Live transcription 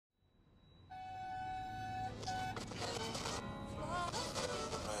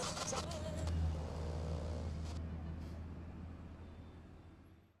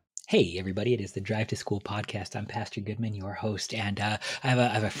Hey, everybody, it is the Drive to School podcast. I'm Pastor Goodman, your host, and I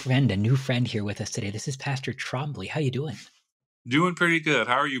have a friend, a new friend here with us today. This is Pastor Trombley. How you doing? Doing pretty good.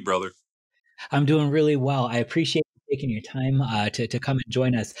 How are you, brother? I'm doing really well. I appreciate you taking your time to come and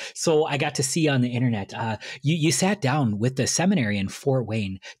join us. So I got to see on the internet, you sat down with the seminary in Fort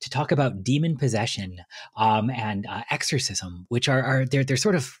Wayne to talk about demon possession and exorcism, which are they're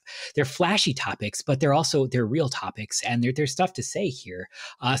sort of they're flashy topics, but they're real topics, and there's stuff to say here.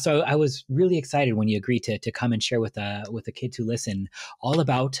 So I was really excited when you agreed to come and share with the kids who listen all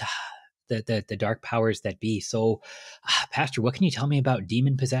about. The dark powers that be. So, Pastor, what can you tell me about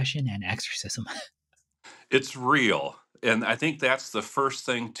demon possession and exorcism? It's real. And I think that's the first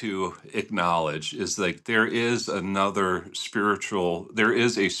thing to acknowledge is like there is a spiritual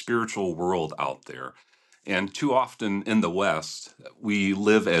world out there. And too often in the West, we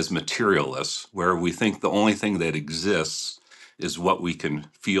live as materialists where we think the only thing that exists is what we can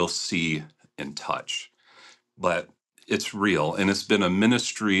feel, see, and touch. But it's real. And it's been a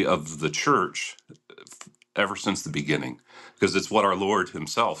ministry of the church ever since the beginning because it's what our Lord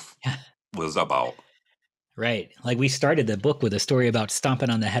Himself was about. Right. Like we started the book with a story about stomping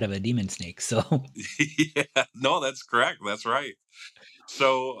on the head of a demon snake. So, Yeah, no, that's correct. That's right.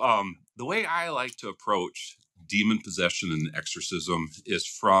 So, the way I like to approach demon possession and exorcism is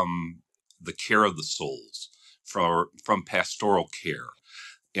from the care of the souls, from pastoral care.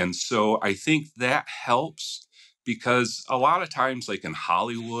 And so I think that helps because a lot of times, like in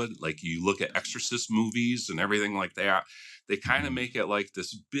Hollywood, like you look at exorcist movies and everything like that, they kind of mhm. make it like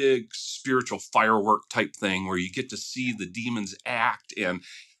this big spiritual firework type thing where you get to see the demons act and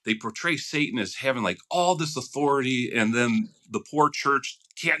they portray Satan as having like all this authority, and then the poor church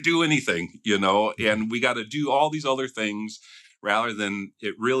can't do anything, Mhm. and we got to do all these other things rather than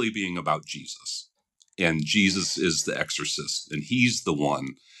it really being about Jesus. And Jesus is the exorcist, and he's the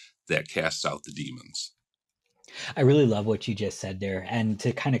one that casts out the demons. I really love what you just said there. And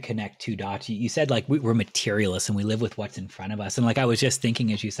to kind of connect two dots, you said like we're materialists and we live with what's in front of us. And like I was just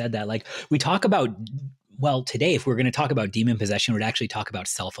thinking as you said that, like we talk about, well, today, if we're going to talk about demon possession, we'd actually talk about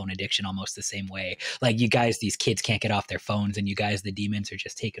cell phone addiction almost the same way. Like you guys, these kids can't get off their phones, and you guys, the demons are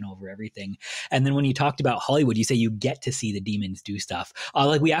just taking over everything. And then when you talked about Hollywood, you say you get to see the demons do stuff.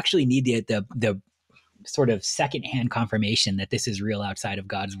 Like we actually need the sort of secondhand confirmation that this is real outside of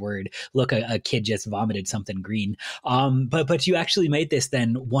God's word. Look, a kid just vomited something green. But you actually made this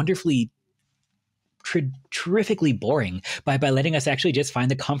then wonderfully terrifically boring by letting us actually just find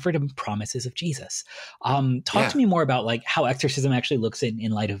the comfort and promises of Jesus. Talk to Yeah. me more about like how exorcism actually looks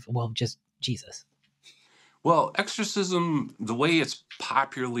in light of, well, just Jesus. Well, exorcism, the way it's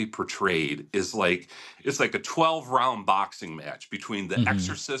popularly portrayed is like it's like a 12-round boxing match between the Mm-hmm.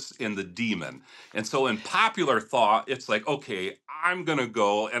 exorcist and the demon. And so in popular thought, it's like, okay, I'm going to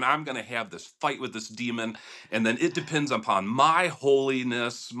go and I'm going to have this fight with this demon, and then it depends upon my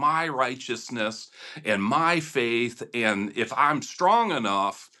holiness, my righteousness, and my faith, and if I'm strong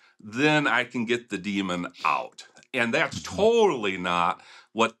enough, then I can get the demon out. And that's Mm-hmm. totally not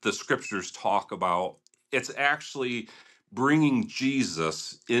what the scriptures talk about. It's actually bringing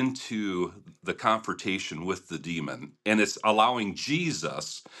Jesus into the confrontation with the demon, and it's allowing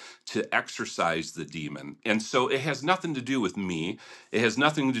Jesus to exorcise the demon. And so it has nothing to do with me. It has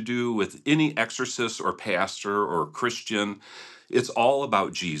nothing to do with any exorcist or pastor or Christian. It's all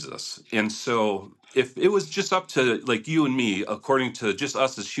about Jesus. And so if it was just up to like you and me, according to just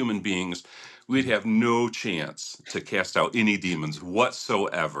us as human beings, we'd have no chance to cast out any demons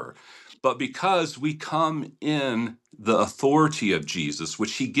whatsoever. But because we come in the authority of Jesus,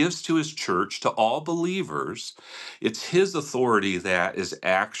 which he gives to his church, to all believers, it's his authority that is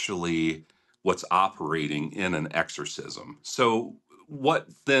actually what's operating in an exorcism. So, what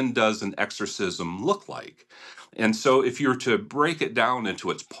then does an exorcism look like? And so, if you're to break it down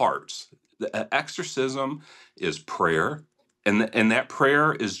into its parts, the exorcism is prayer, and that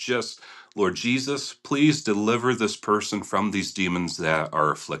prayer is just, Lord Jesus, please deliver this person from these demons that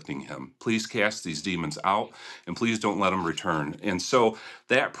are afflicting him. Please cast these demons out, and please don't let them return. And so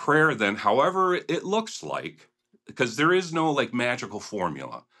that prayer, then, however it looks like, because there is no like magical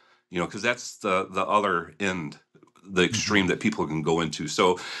formula, because that's the other end, the extreme Mm-hmm. that people can go into.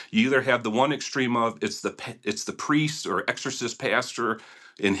 So you either have the one extreme of it's the priest or exorcist pastor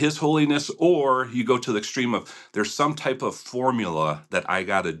in his holiness, or you go to the extreme of there's some type of formula that I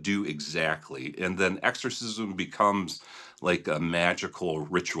got to do exactly. And then exorcism becomes like a magical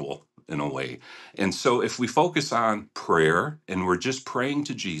ritual in a way. And so if we focus on prayer and we're just praying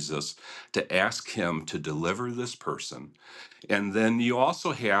to Jesus to ask him to deliver this person, and then you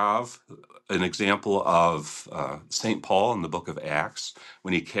also have an example of St. Paul in the book of Acts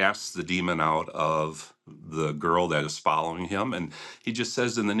when he casts the demon out of the girl that is following him. And he just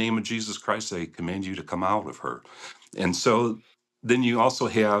says, in the name of Jesus Christ, I command you to come out of her. And so then you also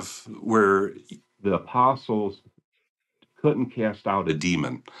have where the apostles couldn't cast out a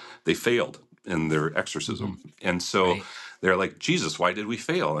demon. They failed in their exorcism. And so Right. they're like, Jesus, why did we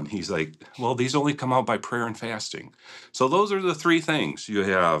fail? And he's like, well, these only come out by prayer and fasting. So those are the three things. You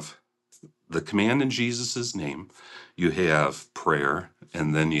have the command in Jesus's name, you have prayer,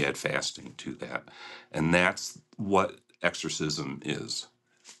 and then you add fasting to that. And that's what exorcism is.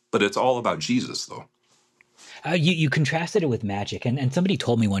 But it's all about Jesus, though. You contrasted it with magic, and somebody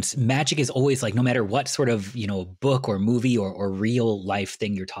told me once, magic is always like, no matter what sort of book or movie or real life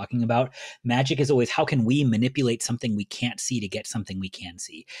thing you're talking about, magic is always, how can we manipulate something we can't see to get something we can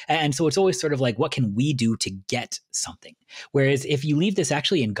see? And so it's always sort of like, what can we do to get something? Whereas if you leave this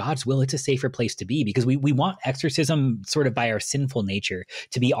actually in God's will, it's a safer place to be, because we want exorcism sort of by our sinful nature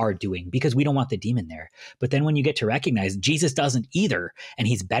to be our doing, because we don't want the demon there. But then when you get to recognize Jesus doesn't either, and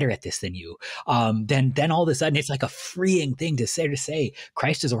he's better at this than you, then all of a sudden it's like a freeing thing to say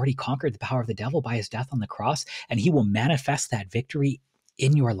Christ has already conquered the power of the devil by his death on the cross, and he will manifest that victory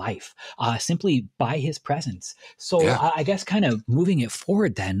in your life simply by his presence. So Yeah. I guess kind of moving it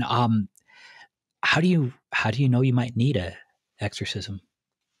forward then, how do you know you might need a exorcism?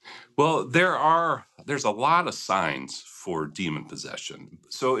 Well, there's a lot of signs for demon possession.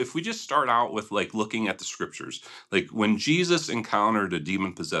 So if we just start out with like looking at the scriptures, like when Jesus encountered a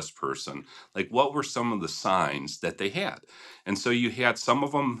demon possessed person, like what were some of the signs that they had? And so you had some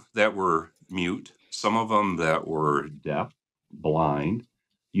of them that were mute, some of them that were deaf, blind.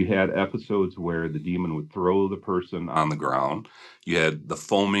 You had episodes where the demon would throw the person on the ground. You had the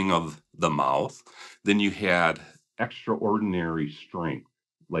foaming of the mouth. Then you had extraordinary strength,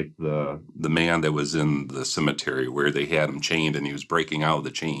 like the man that was in the cemetery where they had him chained and he was breaking out of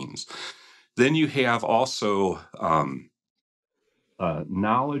the chains. Then you have also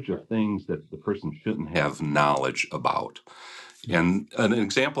knowledge of things that the person shouldn't have knowledge about. And an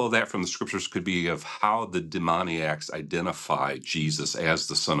example of that from the scriptures could be of how the demoniacs identify Jesus as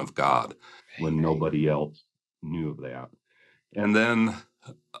the Son of God when nobody else knew of that. And then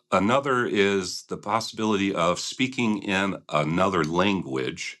another is the possibility of speaking in another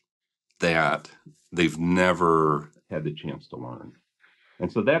language that they've never had the chance to learn.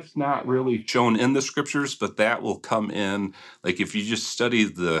 And so that's not really shown in the scriptures, but that will come in. Like if you just study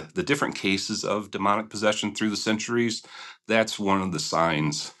the different cases of demonic possession through the centuries, that's one of the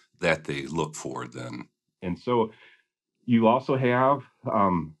signs that they look for then. And so you also have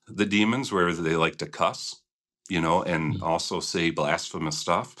the demons where they like to cuss, and also say blasphemous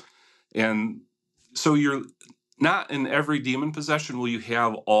stuff. And so you're not in every demon possession will you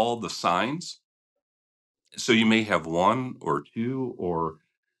have all the signs. So you may have one or two, or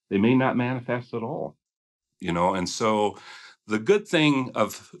they may not manifest at all, And so the good thing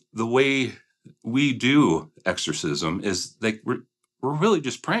of the way we do exorcism is like we're really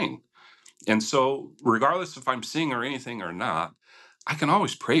just praying. And so regardless if I'm seeing or anything or not, I can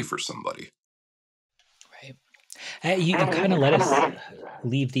always pray for somebody. Right. You kind of let us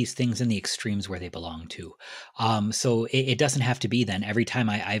leave these things in the extremes where they belong to. So it doesn't have to be then every time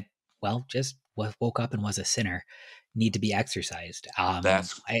just woke up and was a sinner, need to be exercised.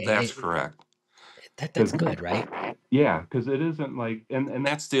 That's correct. That's good, right? Yeah, because it isn't like, and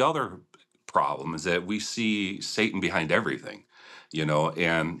that's the other problem is that we see Satan behind everything,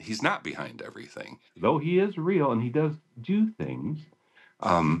 and he's not behind everything. Though he is real and he does do things,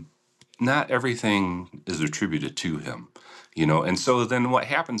 not everything is attributed to him, and so then what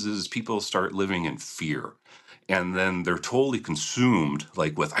happens is people start living in fear. And then they're totally consumed,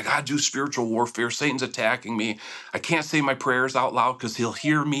 like with, I gotta do spiritual warfare. Satan's attacking me. I can't say my prayers out loud because he'll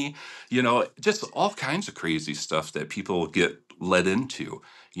hear me. Just all kinds of crazy stuff that people get led into.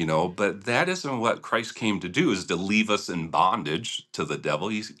 But that isn't what Christ came to do. Is to leave us in bondage to the devil.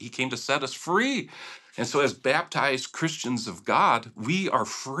 He came to set us free. And so, as baptized Christians of God, we are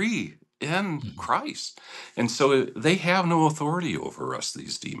free in Christ. And so they have no authority over us,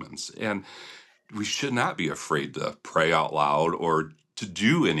 these demons. And we should not be afraid to pray out loud or to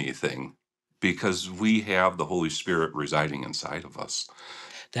do anything because we have the Holy Spirit residing inside of us.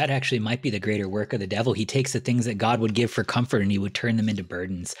 That actually might be the greater work of the devil. He takes the things that God would give for comfort and he would turn them into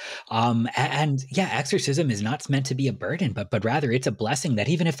burdens. And yeah, exorcism is not meant to be a burden, but rather it's a blessing that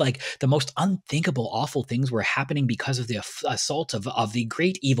even if like the most unthinkable, awful things were happening because of the assault of the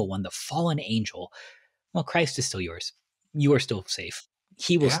great evil one, the fallen angel, well, Christ is still yours. You are still safe.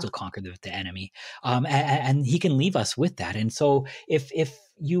 He will Yeah. still conquer the enemy, and he can leave us with that. And so, if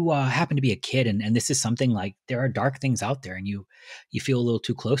you happen to be a kid and this is something like there are dark things out there and you feel a little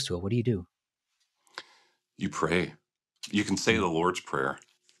too close to it, what do you do? You pray. You can say Mm, the Lord's Prayer.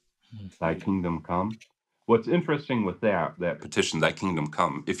 mm, Thy kingdom come. What's interesting with that petition, thy kingdom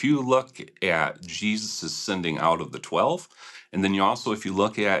come, if you look at Jesus' sending out of the 12, and then you also, if you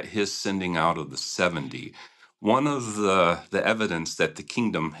look at his sending out of the 70, one of the evidence that the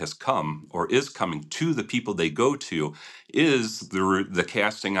kingdom has come or is coming to the people they go to is the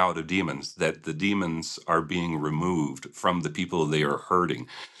casting out of demons, that the demons are being removed from the people they are hurting.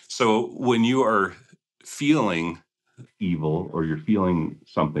 So when you are feeling evil or you're feeling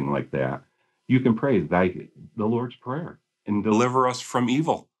something like that, you can pray the Lord's Prayer and deliver us from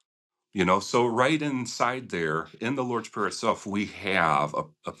evil. So right inside there in the Lord's Prayer itself, we have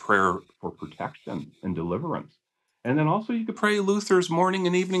a prayer for protection and deliverance. And then also you could pray Luther's morning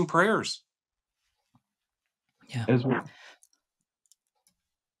and evening prayers yeah. as well.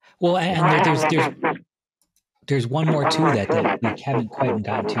 Well, and there's one more too that we haven't quite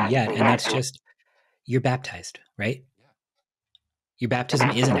gotten to yet, and that's just you're baptized, right? Your baptism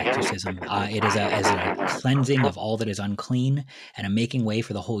is an exorcism. It is a cleansing of all that is unclean and a making way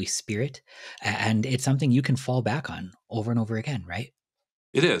for the Holy Spirit. And it's something you can fall back on over and over again, right?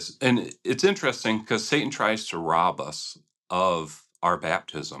 It is. And it's interesting because Satan tries to rob us of our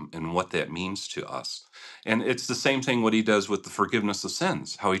baptism and what that means to us. And it's the same thing what he does with the forgiveness of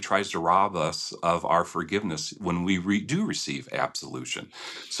sins, how he tries to rob us of our forgiveness when we do receive absolution.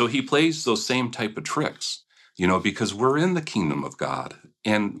 So he plays those same type of tricks, because we're in the kingdom of God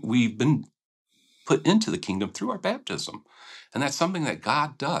and we've been put into the kingdom through our baptism. And that's something that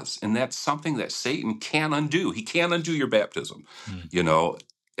God does. And that's something that Satan can undo. He can't undo your baptism, Mm. you know.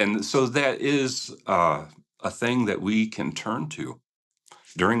 And so that is a thing that we can turn to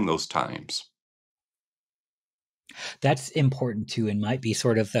during those times. That's important too, and might be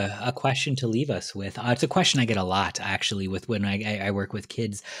sort of a question to leave us with. It's a question I get a lot actually with when I work with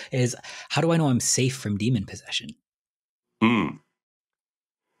kids is how do I know I'm safe from demon possession? Mm.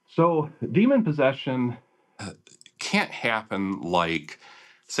 So demon possession can't happen like,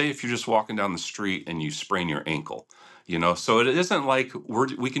 say, if you're just walking down the street and you sprain your ankle. So it isn't like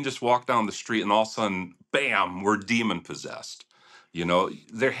we can just walk down the street and all of a sudden, bam, we're demon possessed.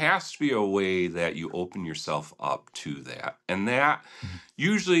 There has to be a way that you open yourself up to that. And that Mhm.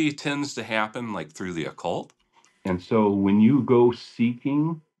 usually tends to happen like through the occult. And so when you go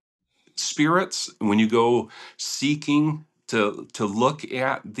seeking spirits, when you go seeking to look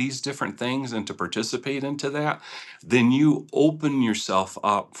at these different things and to participate into that, then you open yourself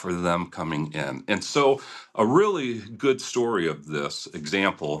up for them coming in. And so a really good story of this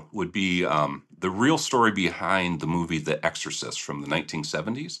example would be the real story behind the movie The Exorcist from the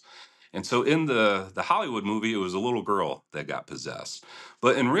 1970s. And so in the Hollywood movie, it was a little girl that got possessed.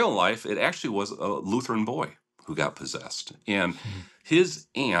 But in real life, it actually was a Lutheran boy who got possessed. And Mhm. his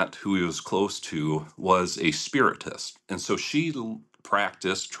aunt, who he was close to, was a spiritist. And so she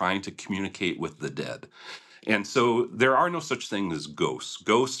practiced trying to communicate with the dead. And so there are no such thing as ghosts.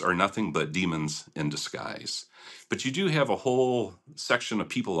 Ghosts are nothing but demons in disguise. But you do have a whole section of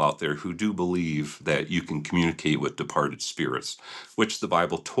people out there who do believe that you can communicate with departed spirits, which the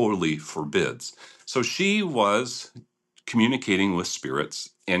Bible totally forbids. So she was communicating with spirits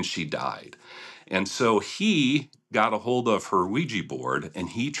and she died. And so he got a hold of her Ouija board and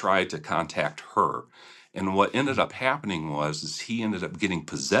he tried to contact her. And what ended up happening was is he ended up getting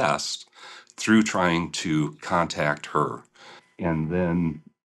possessed through trying to contact her. And then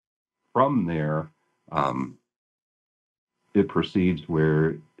from there, um, it proceeds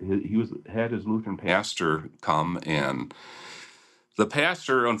where he had his Lutheran pastor come, and the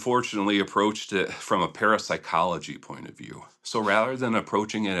pastor unfortunately approached it from a parapsychology point of view. So rather than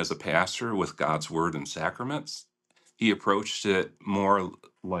approaching it as a pastor with God's word and sacraments, he approached it more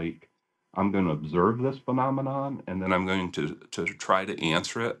like, I'm going to observe this phenomenon and then I'm going to try to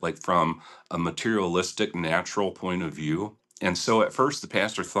answer it like from a materialistic, natural point of view. And so at first the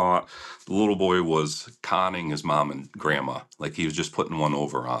pastor thought the little boy was conning his mom and grandma, like he was just putting one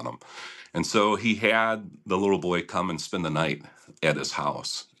over on them. And so he had the little boy come and spend the night at his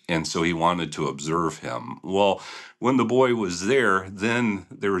house. And so he wanted to observe him. Well, when the boy was there, then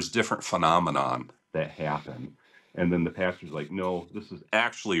there was different phenomenon that happened. And then the pastor's like, no, this is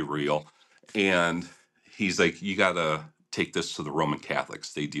actually real. And he's like, you got to take this to the Roman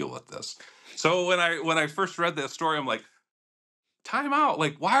Catholics. They deal with this. So when I first read that story, I'm like, time out.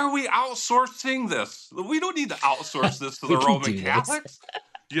 Like, why are we outsourcing this? We don't need to outsource this to the We can Roman do this. Catholics.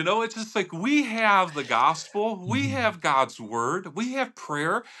 It's just like we have the gospel, we Mhm. have God's word, we have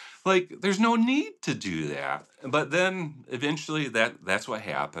prayer. Like there's no need to do that. But then eventually that's what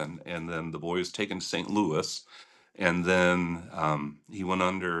happened. And then the boy was taken to St. Louis, and then he went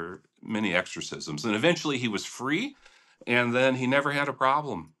under many exorcisms, and eventually he was free, and then he never had a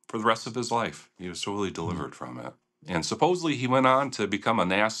problem for the rest of his life. He was totally Mm. delivered from it. And supposedly he went on to become a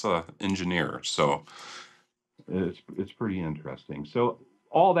NASA engineer. So it's pretty interesting. So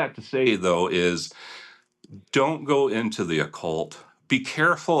all that to say though is don't go into the occult. Be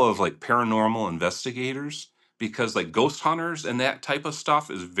careful of like paranormal investigators, because like ghost hunters and that type of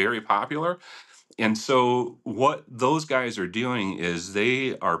stuff is very popular. And so, what those guys are doing is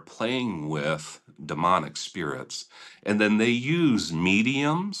they are playing with demonic spirits, and then they use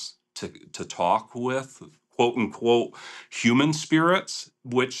mediums to talk with quote unquote human spirits,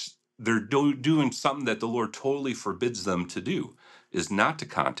 which they're doing something that the Lord totally forbids them to do, is not to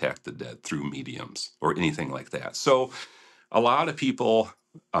contact the dead through mediums or anything like that. So, a lot of people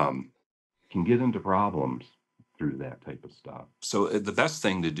can get into problems through that type of stuff. So the best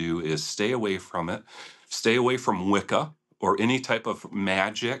thing to do is stay away from it. Stay away from Wicca or any type of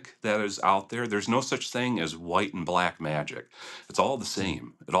magic that is out there. There's no such thing as white and black magic. It's all the Mm.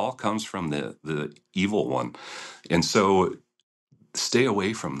 same. It all comes from the evil one. And so stay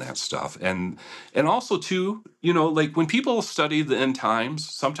away from that stuff. And also too, like when people study the end times,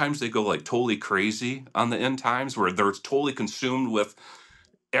 sometimes they go like totally crazy on the end times where they're totally consumed with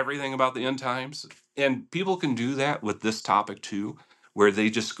everything about the end times. And people can do that with this topic too, where they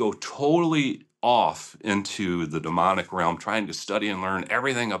just go totally off into the demonic realm, trying to study and learn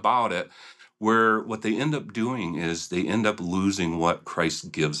everything about it. Where what they end up doing is they end up losing what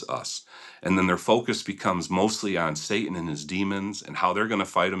Christ gives us. And then their focus becomes mostly on Satan and his demons and how they're going to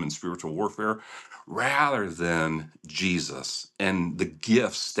fight them in spiritual warfare, rather than Jesus and the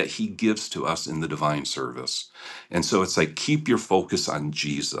gifts that he gives to us in the divine service. And so it's like keep your focus on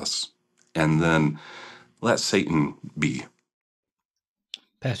Jesus and then let Satan be.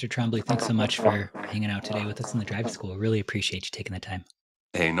 Pastor Trombley, thanks so much for hanging out today with us in the drive to school. Really appreciate you taking the time.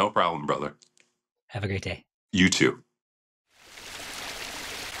 Hey, no problem, brother. Have a great day. You too.